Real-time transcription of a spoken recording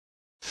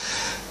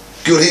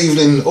Good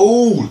evening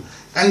all,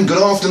 and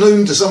good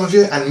afternoon to some of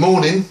you, and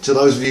morning to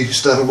those of you who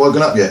still haven't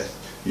woken up yet.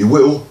 You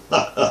will. How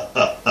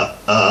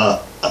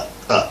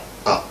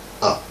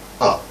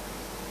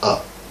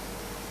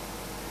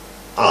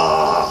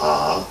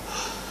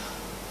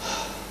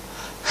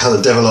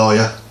the devil are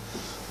you?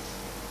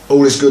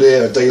 All is good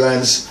here at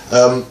D-Lands.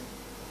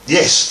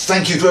 Yes,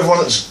 thank you to everyone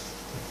that's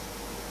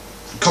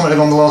commented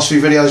on the last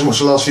few videos and watched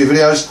the last few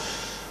videos.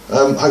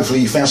 Hopefully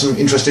you found some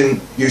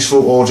interesting,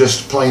 useful, or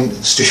just plain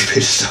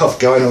stupid stuff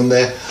going on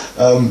there.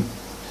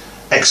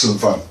 Excellent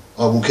fun.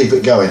 I will keep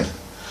it going.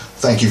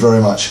 Thank you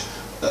very much.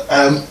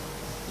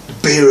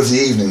 Beer of the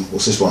evening.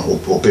 What's this one?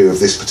 Or beer of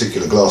this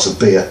particular glass of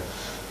beer.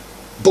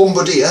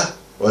 Bombardier,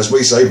 or as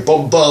we say,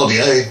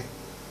 Bombardier,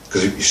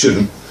 because you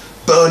shouldn't.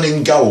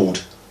 Burning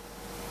Gold,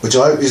 which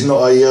I hope is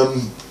not a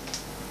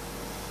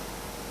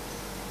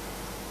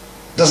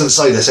doesn't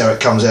say this how it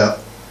comes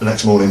out the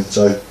next morning,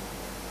 so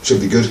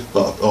should be good.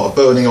 Like a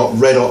burning hot,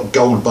 red hot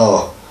gold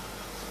bar.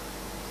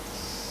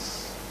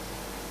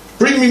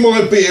 Bring me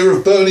my beer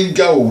of burning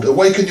gold,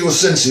 awaken your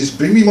senses.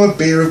 Bring me my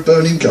beer of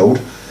burning gold,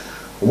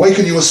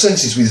 awaken your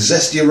senses with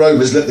zesty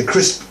aromas. Let the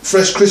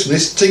fresh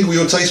crispness tingle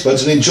your taste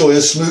buds and enjoy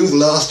a smooth,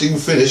 lasting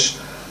finish.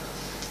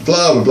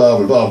 Blah blah blah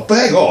blah blah.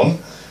 Bang on.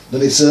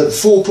 And it's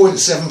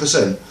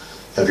 4.7%.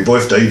 Happy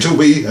birthday to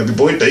me, happy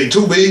birthday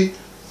to me.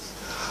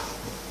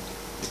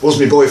 It was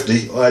my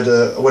birthday. I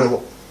went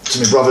to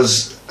my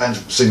brother's and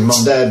seen my mum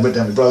and dad, went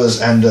down to my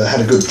brother's and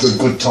had a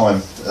good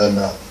time. And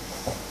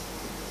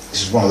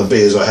this is one of the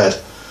beers I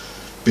had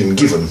been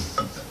given.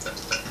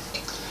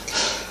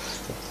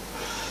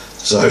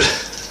 So,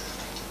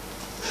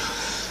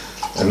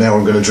 and now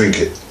I'm going to drink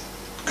it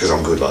because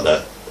I'm good like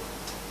that.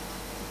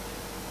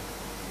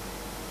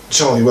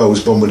 Charlie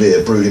Wells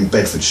Bombardier, brewed in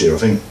Bedfordshire, I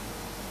think.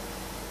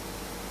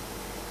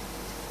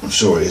 I'm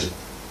sure it is.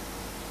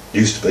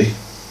 Used to be.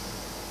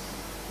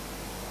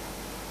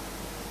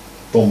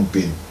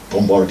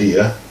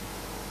 Bombardier.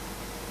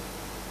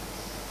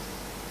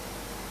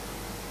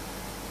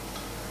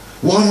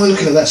 Why am I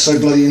looking at that so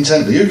bloody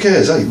intently? Who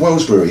cares, eh?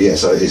 Wells Brewery,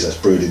 yes, it is. That's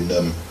brewed in,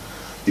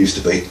 used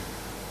to be.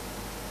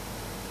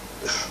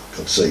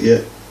 Got to say,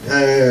 yeah.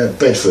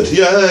 Bedford.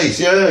 Yay,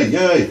 yay,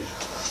 yay.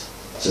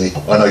 See,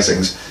 I know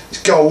things. It's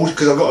gold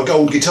because I've got a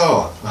gold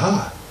guitar.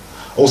 Aha.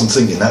 I wasn't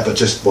thinking that, but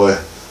just by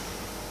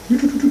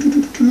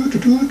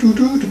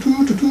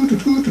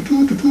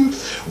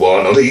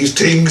one of these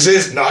things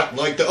is not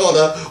like the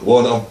other.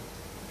 One of.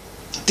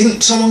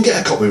 Didn't someone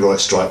get a copyright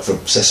strike for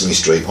Sesame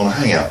Street on a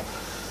Hangout?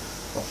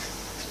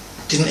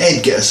 Didn't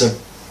Ed get us a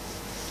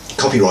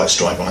copyright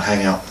strike on a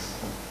Hangout?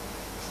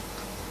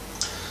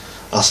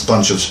 Us a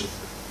bunch of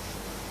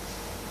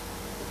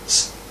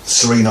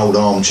serene old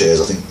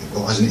armchairs, I think.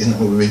 Isn't that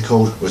what we've been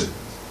called? Was it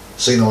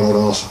serene old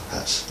arse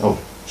hats? Oh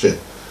shit.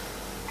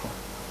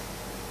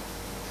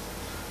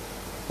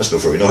 That's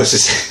not very nice,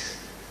 is it?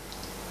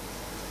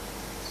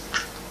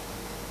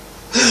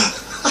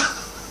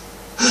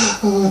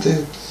 Oh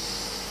dear.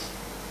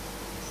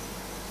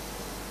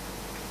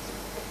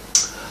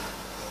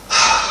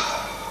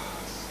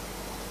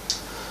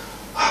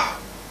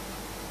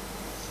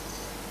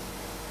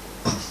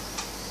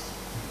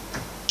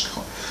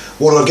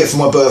 What did I get for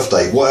my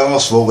birthday? What I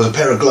asked for was a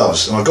pair of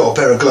gloves, and I got a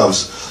pair of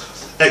gloves.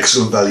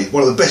 Excellent value.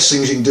 One of the best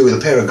things you can do with a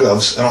pair of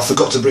gloves, and I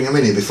forgot to bring them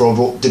in here before I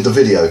did the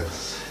video.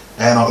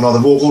 And I can either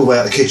walk all the way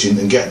out the kitchen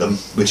and get them,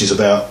 which is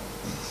about...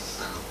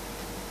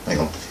 Hang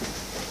on.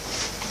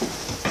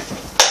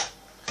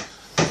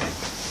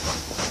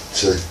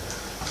 2,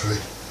 3,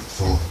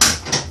 4,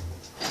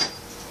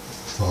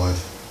 5,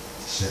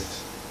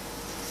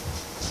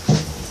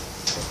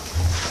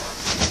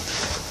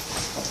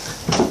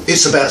 6.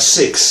 It's about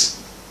 6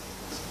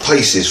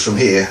 paces from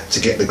here to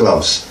get the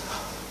gloves.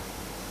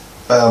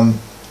 I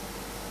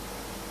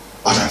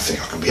don't think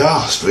I can be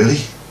arsed,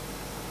 really.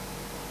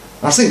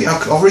 I think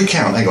I'll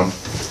recount. Hang on.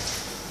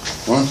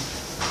 1,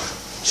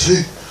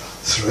 2,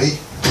 3.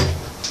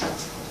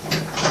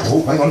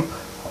 Oh, hang on. A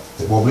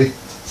bit wobbly.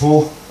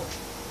 4,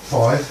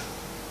 5.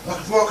 I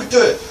could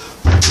do it.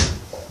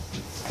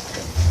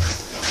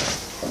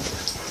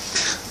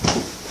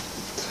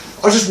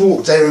 I just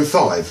walked there in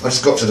 5. I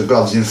just got to the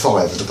gloves in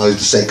 5 as opposed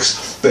to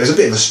 6. But it was a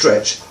bit of a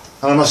stretch,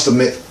 and I must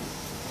admit,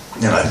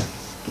 you know,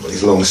 got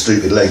these long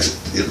stupid legs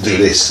that do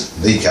this,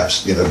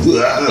 kneecaps, you know,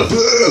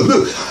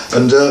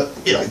 and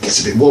you know, it gets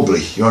a bit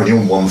wobbly. You're only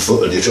on 1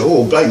 foot and you're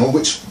oh, hang on,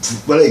 which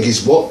leg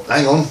is what?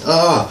 Hang on,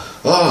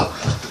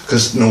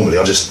 because normally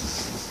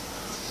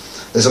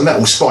there's a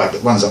metal spike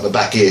that runs up the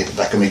back here,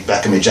 back of my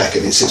jacket,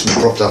 and it sits me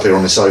propped up here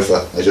on the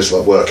sofa. They just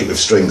like work it with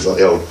strings like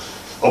the old,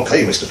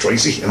 okay, Mr.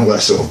 Tracy, and all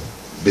that sort of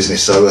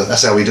business. So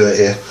that's how we do it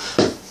here.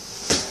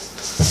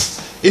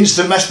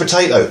 Instant mashed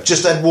potato,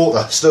 just add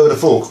water, stir with a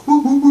fork.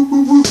 Woo, woo, woo,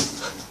 woo, woo.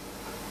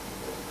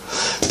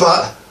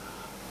 But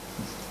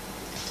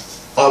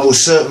I will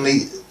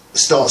certainly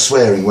start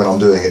swearing when I'm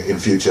doing it in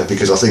future,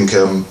 because I think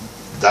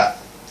that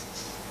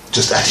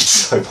just added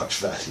so much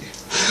value.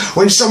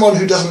 When someone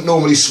who doesn't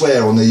normally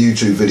swear on their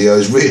YouTube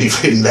videos really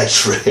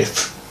lets rip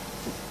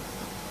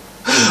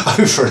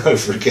over and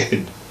over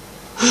again.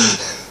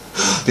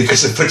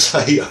 because of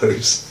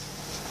potatoes.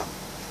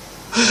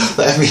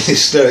 That had me in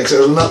hysterics. It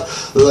was not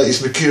the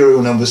latest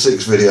Mercurial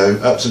 #6 video.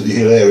 Absolutely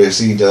hilarious.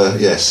 He'd,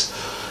 yes,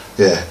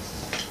 yeah.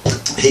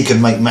 He can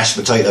make mashed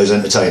potatoes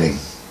entertaining.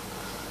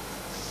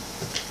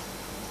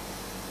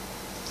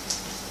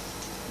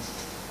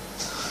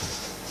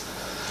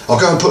 I'll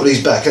go and put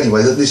these back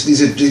anyway.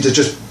 These are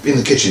just in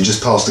the kitchen,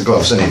 just past the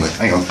gloves anyway.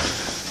 Hang on.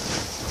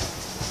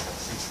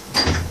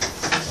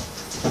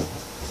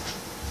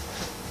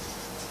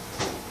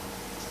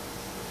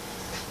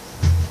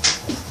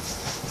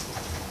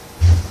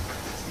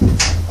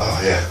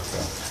 Oh yeah.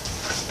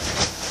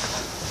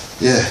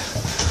 Yeah.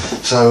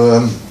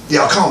 So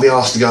yeah, I can't be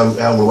asked to go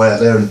all the way out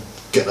there and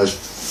get those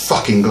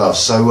fucking gloves.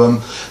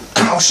 So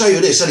I'll show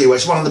you this anyway.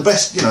 It's one of the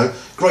best, you know,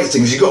 great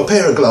things. You've got a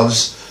pair of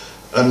gloves.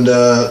 And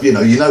you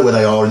know where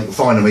they are, and you can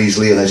find them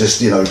easily. And they're just,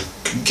 you know,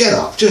 get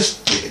up,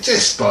 just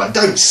like,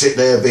 don't sit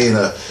there being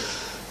a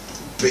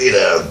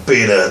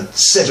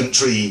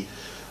sedentary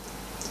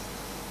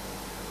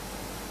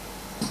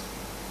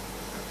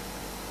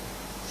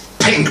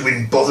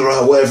penguin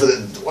botherer, whatever.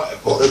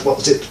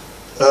 What's it?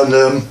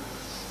 And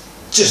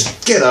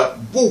just get up,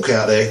 walk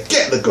out there,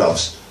 get the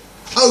gloves,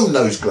 own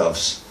those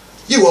gloves.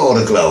 You are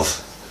the glove.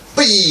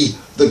 Be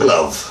the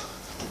glove.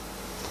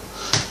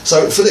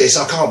 So for this,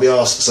 I can't be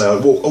asked to say I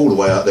walk all the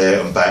way out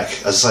there and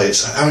back. As I say,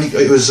 it's how many?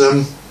 It was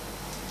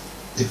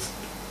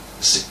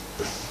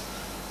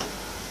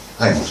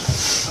hang on,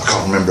 I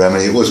can't remember how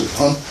many it was.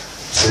 1,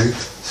 2,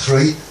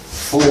 3,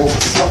 4.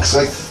 Fuck's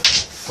sake,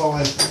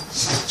 5,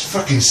 6,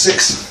 fucking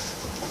 6.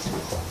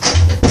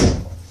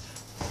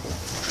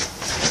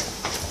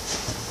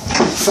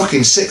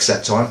 Fucking 6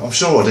 that time. I'm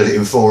sure I did it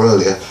in 4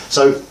 earlier.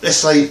 So let's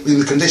say in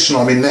the condition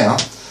I'm in now,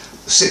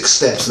 6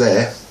 steps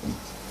there.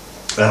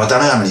 And I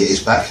don't know how many it is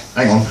back.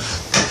 Hang on.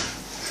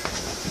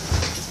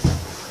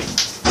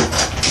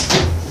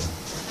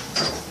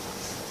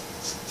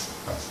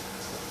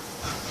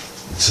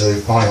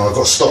 So, hang on, I've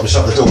got to stop and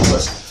shut the door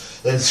first.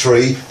 Then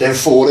 3, then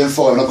 4, then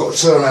 5, and I've got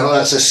to turn around like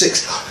that, so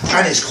 6.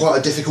 And it's quite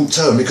a difficult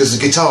turn because the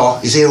guitar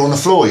is here on the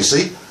floor, you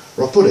see,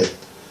 where I put it.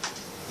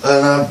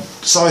 And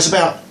so it's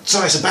about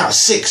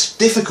 6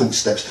 difficult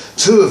steps.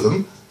 2 of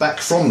them back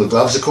from the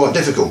gloves are quite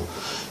difficult.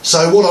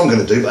 So what I'm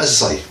going to do,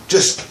 as I say,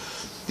 just,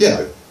 you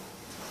know,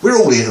 we're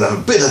all here to have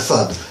a bit of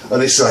fun,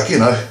 and it's like, you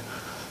know,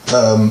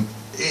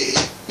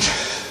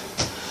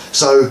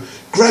 so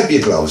grab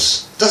your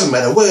gloves, doesn't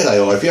matter where they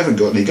are. If you haven't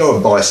got any, go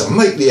and buy some,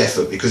 make the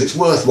effort, because it's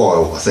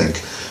worthwhile, I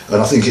think, and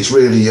I think it's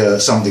really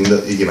something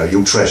that, you know,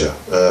 you'll treasure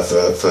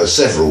for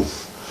several,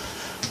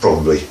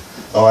 probably.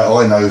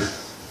 I know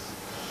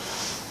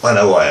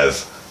I have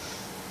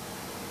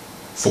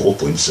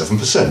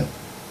 4.7%.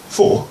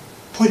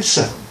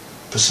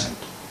 4.7%.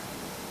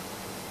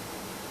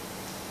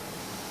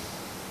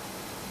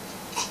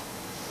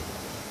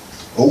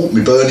 Oh,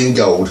 me burning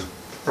gold.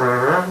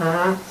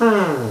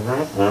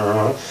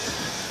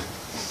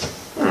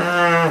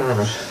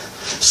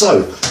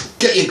 So,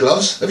 get your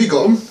gloves. Have you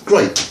got them?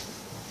 Great.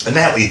 And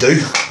now what you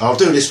do, I'll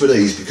do this with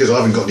these because I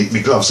haven't got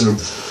any gloves, and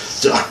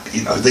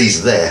you know, these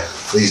are there.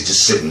 These are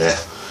just sitting there.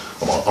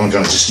 I'm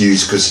going to just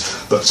use because,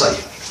 but say,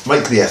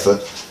 make the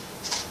effort.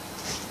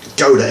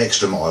 Go the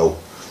extra mile.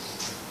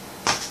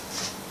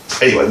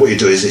 Anyway, what you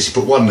do is this: you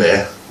put one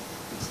there.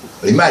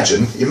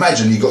 Imagine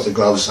you got the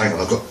gloves. Hang on,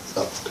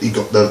 you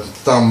got the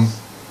thumb.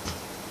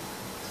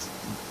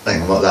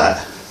 Hang on, like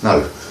that.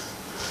 No.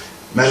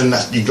 Imagine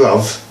that's your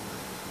glove.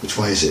 Which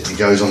way is it? It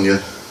goes on your.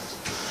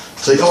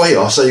 So oh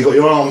here, so you got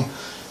your arm.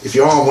 If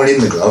your arm went in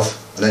the glove,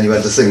 and then you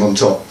had the thing on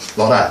top,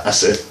 like that.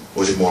 That's it.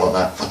 Or is it more like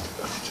that?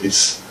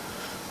 It's.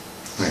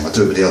 Hang on, I'll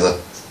do it with the other.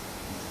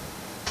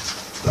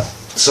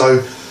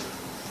 So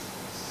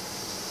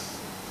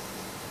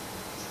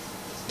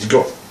you've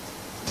got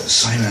the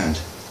same hand.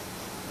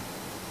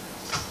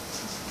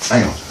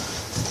 Hang on.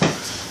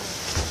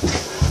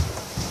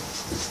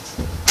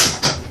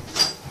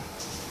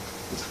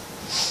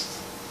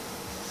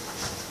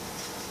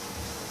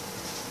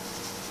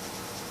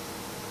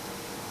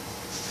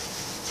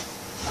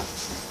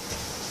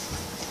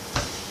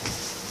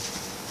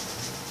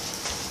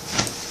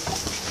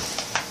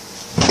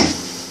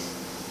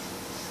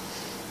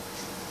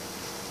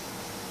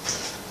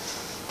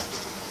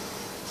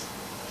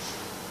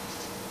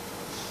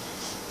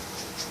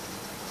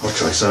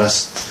 Okay, so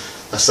that's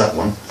that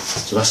one.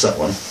 So that's that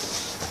one.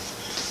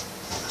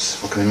 Let's see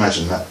if I can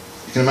imagine that.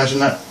 You can imagine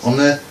that on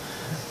there?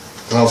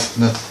 Glove.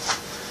 No.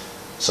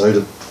 So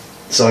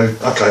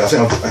okay, I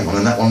think hang on,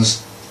 and that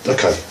one's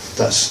okay.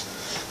 That's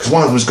because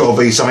one of them's got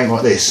to be something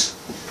like this,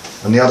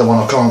 and the other one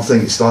I can't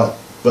think. It's like,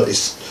 but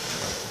it's.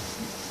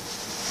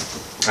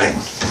 Hang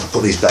on, I'll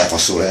put these back. I'll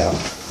sort it out.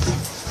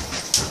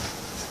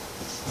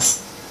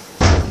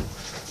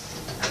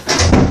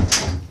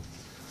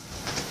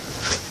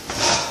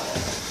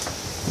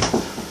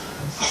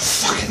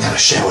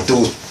 Shower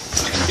doors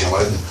fucking come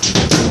open.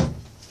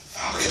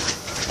 Fuck.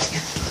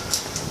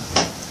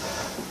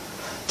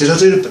 Did I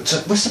do the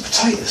where's the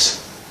potatoes?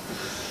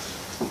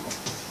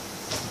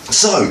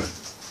 So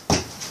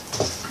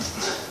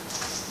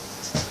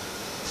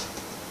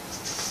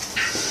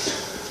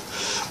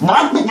It's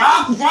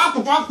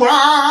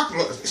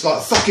like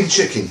a fucking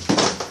chicken.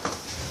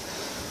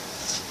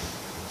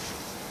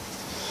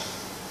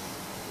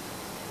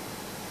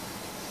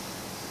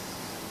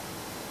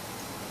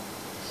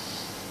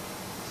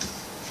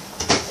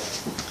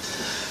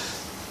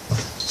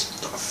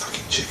 It's like a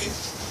fucking chicken.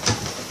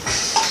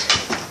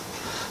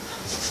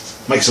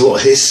 Makes a lot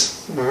of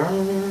hiss.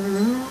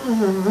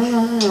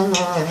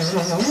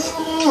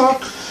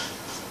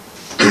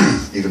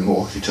 Even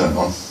more if you turn it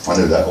on. I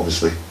knew that,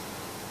 obviously.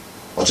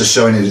 I was just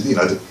showing you,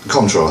 the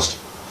contrast.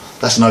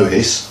 That's no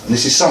hiss, and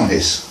this is some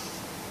hiss.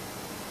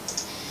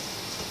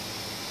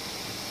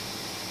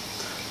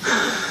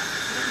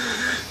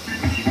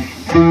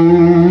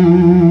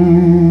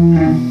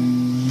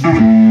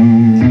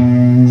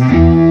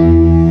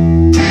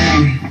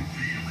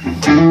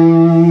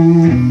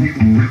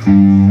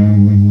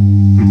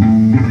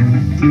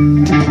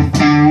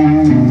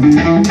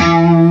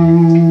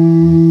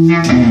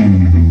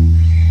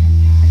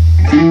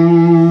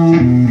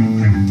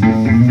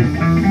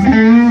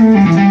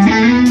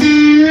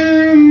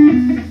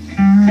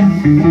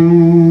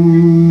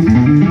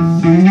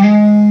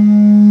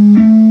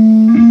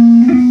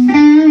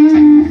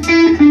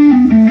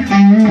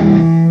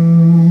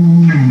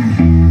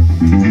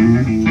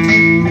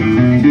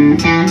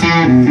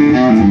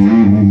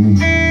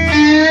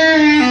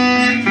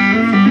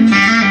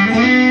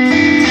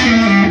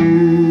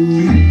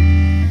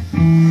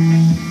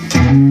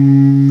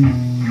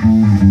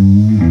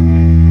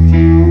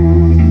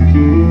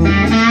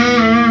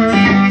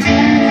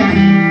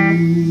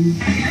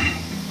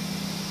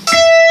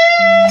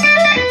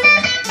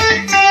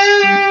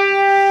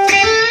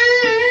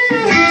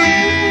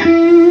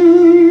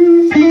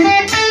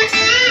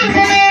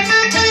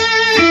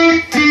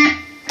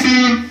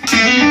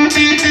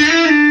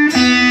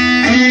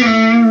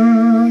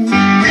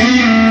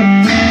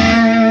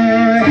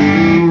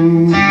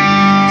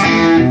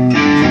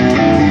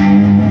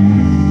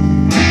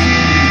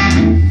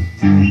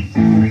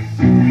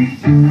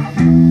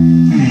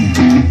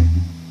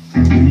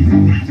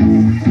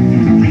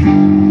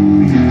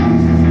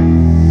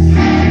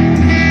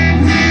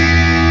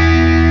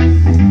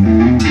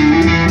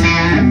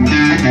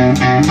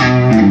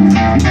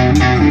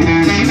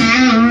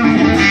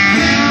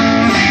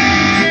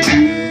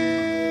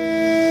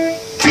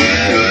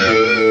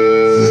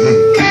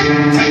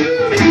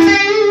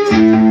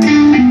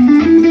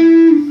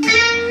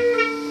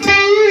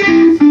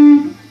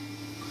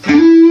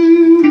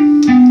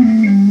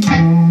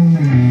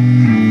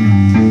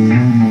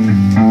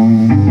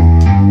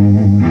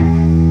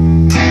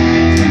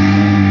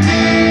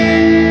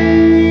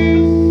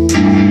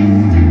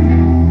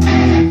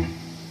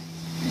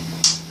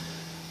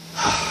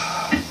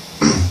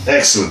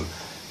 Excellent.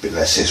 Bit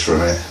less hiss for a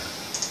minute.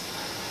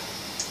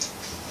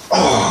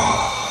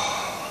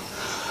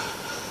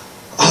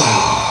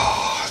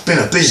 It's been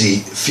a busy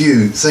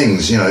few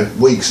things,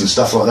 weeks and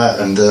stuff like that,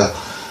 and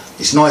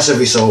it's nice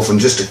every so often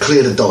just to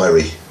clear the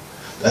diary.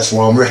 That's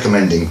why I'm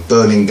recommending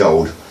Burning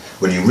Gold,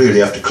 when you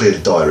really have to clear the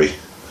diary.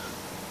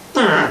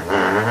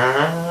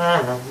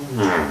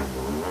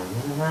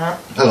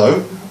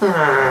 Hello?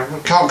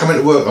 Can't come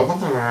into work.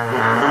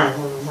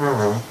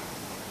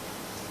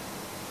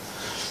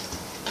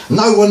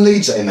 No one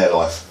needs that in their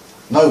life.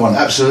 No one,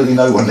 absolutely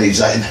no one needs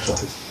that in their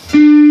life.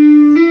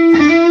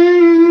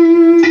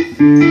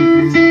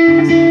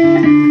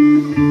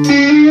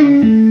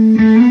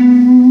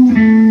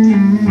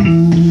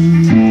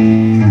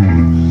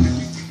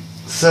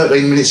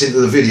 13 minutes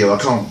into the video, I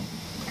can't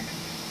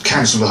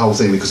cancel the whole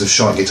thing because of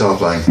shite guitar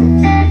playing.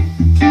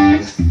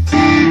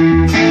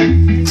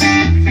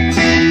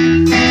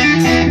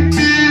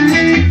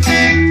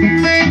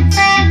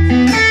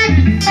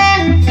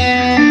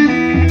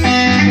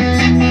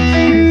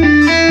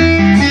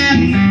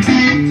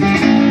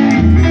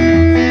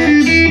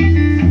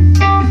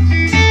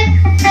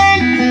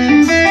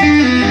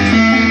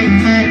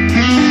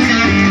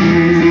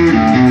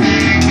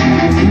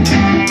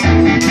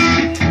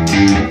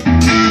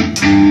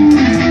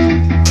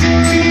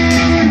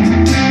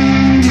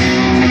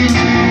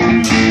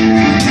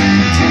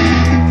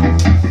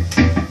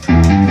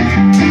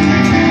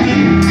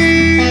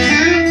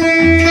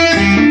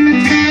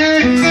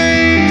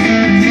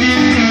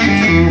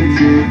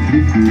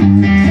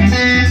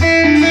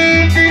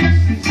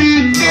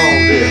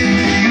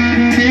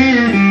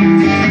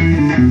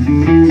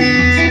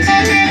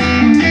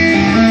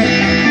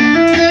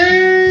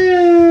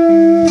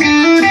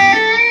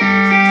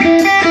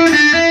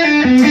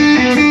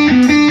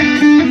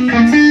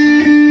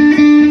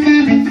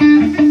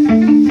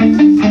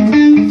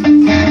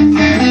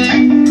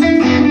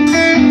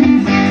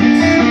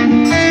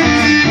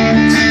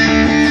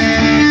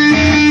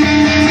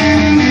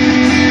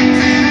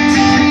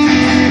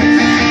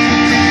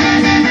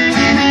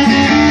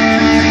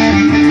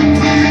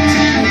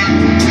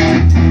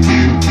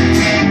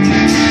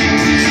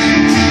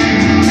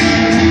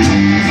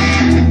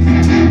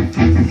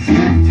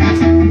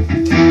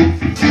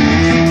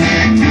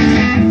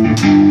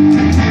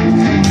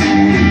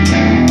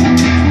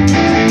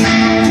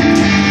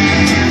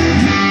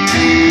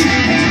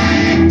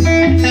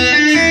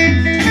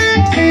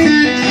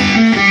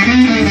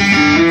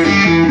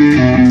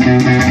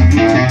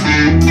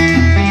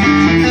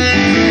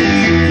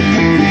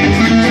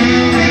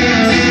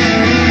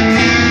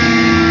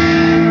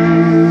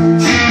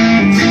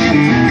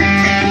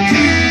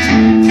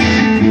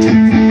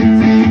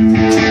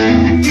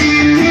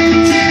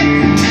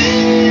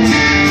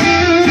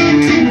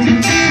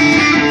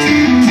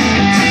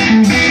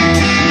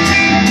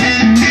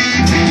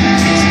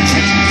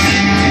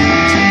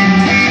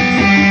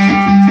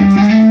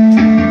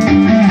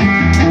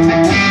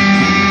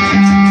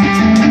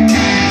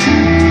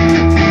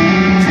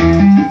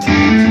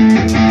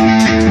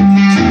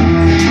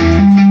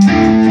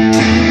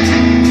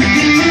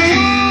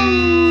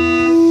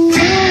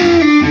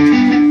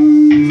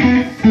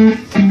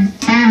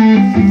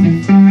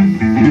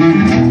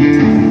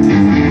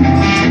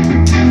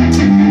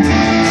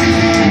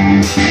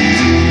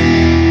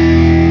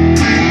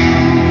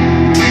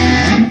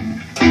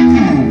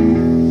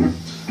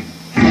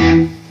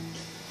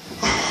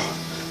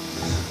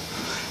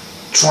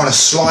 trying to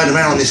slide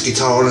around this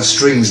guitar and the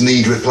strings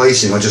need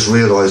replacing. I just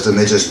realised, and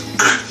they're just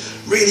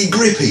really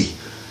grippy.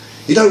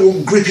 You don't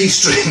want grippy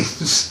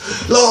strings.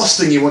 Last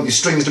thing you want your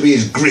strings to be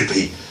is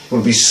grippy. You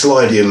want to be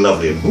slidey and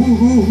lovely and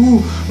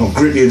not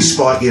grippy and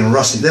spiky and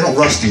rusty. They're not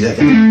rusty, they're...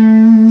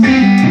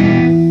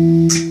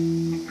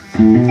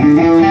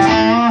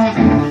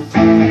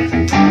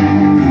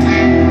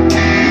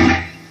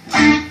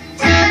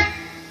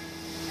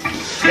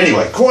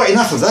 Anyway, quite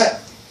enough of that.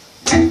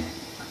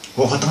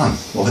 What have I done?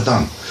 What have I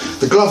done?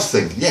 The glove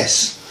thing,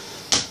 yes.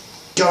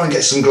 Go and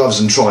get some gloves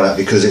and try that,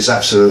 because it's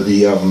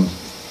absolutely,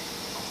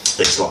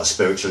 it's like a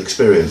spiritual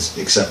experience,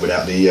 except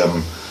without the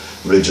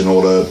religion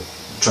or the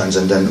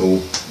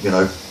transcendental, you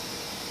know,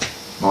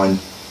 mind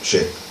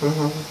shit.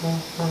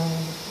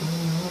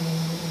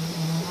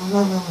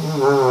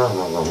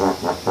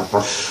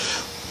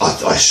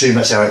 I assume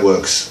that's how it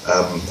works.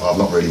 I've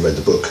not really read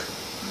the book.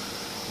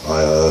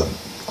 I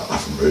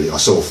haven't really. I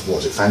saw, what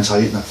was it,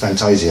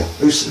 Fantasia?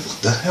 Who's,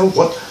 what the hell?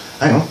 What?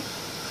 Hang on.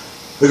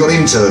 We got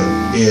Intern.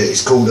 Yeah,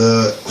 it's called.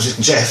 Was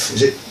it Jeff?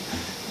 Is it?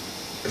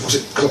 Was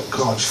it?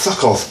 God,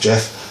 fuck off,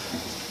 Jeff.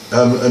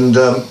 How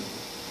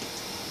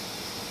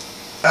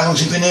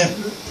long's he been here?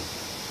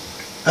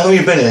 How long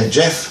you been here,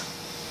 Jeff?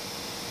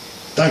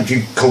 Don't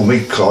you call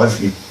me Clive?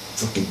 You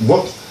fucking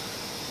what?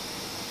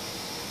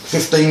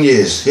 15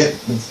 years. Yep.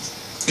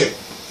 Get.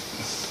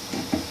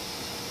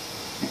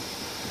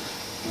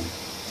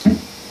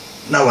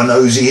 No one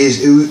knows he is,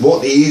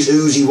 what he is,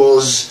 whose he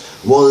was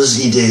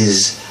he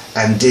diz,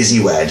 and dizzy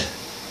wed.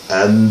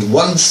 And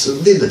once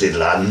did the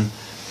diddlan,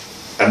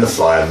 and the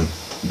flying.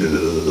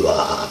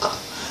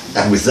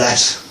 And with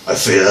that, I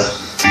fear.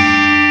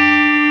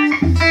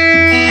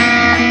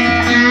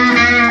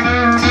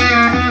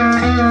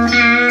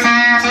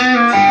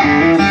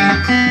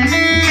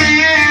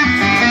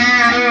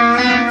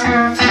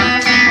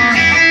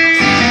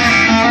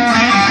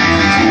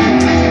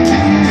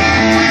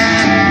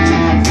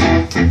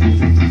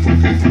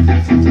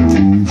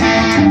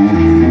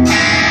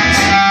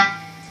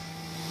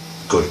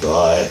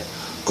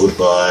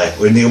 Goodbye.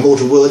 In the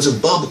immortal words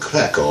of Bob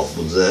Krakoff,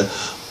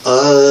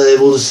 I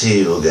will see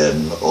you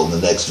again on the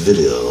next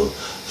video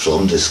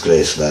from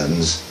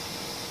Disgracelands.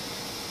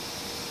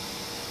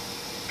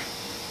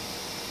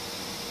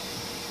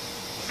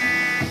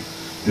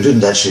 You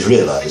didn't actually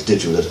realise,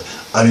 did you, that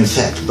I'm in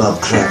fact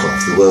Bob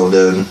Krakoff, the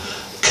well-known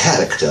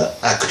character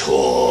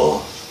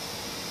actor.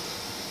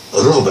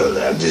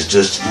 Roboland is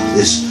just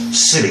this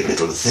silly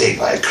little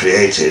thing I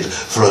created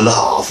for a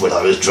laugh when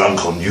I was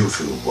drunk on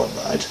YouTube one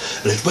night,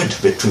 and it went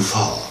a bit too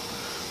far.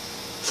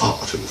 Far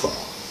too far.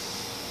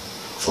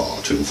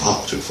 Far too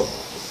far too far.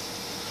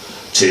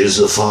 'Tis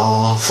a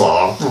far,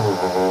 far.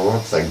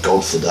 Thank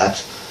God for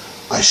that.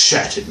 I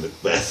shat in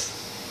Macbeth.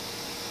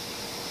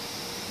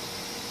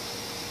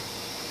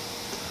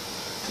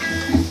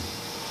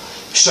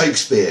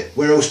 Shakespeare.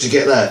 Where else do you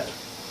get that?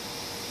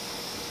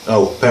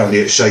 Oh, apparently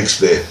it's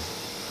Shakespeare.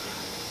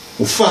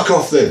 Well, fuck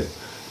off then.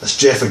 That's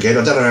Jeff again.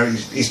 I don't know how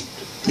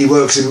he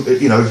works in,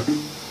 you know,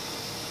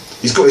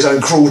 he's got his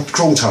own crawl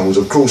tunnels,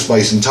 or crawl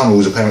space and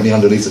tunnels apparently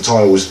underneath the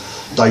tiles.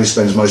 Dave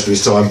spends most of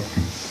his time.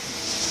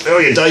 Oh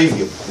yeah, Dave,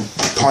 you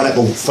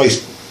pineapple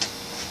face.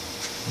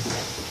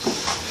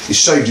 He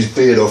shaved his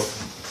beard off.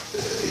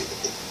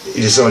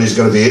 He decided he's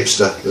going to be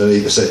hipster, and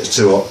he said it's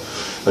too hot.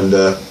 And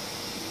I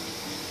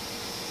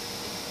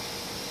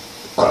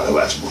don't know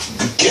what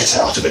to get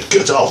out of it.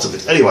 Get out of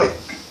it. Anyway.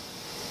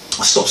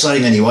 I stopped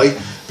saying anyway,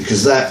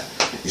 because that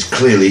is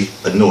clearly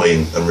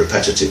annoying and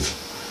repetitive.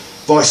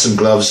 Buy some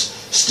gloves,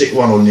 stick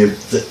one on you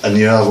and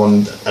the other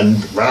one, and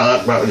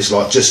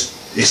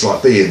it's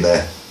like being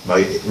there,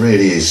 mate. It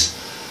really is.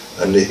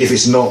 And if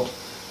it's not,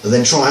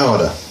 then try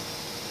harder.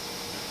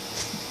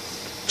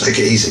 Take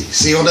it easy.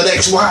 See you on the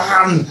next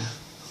one.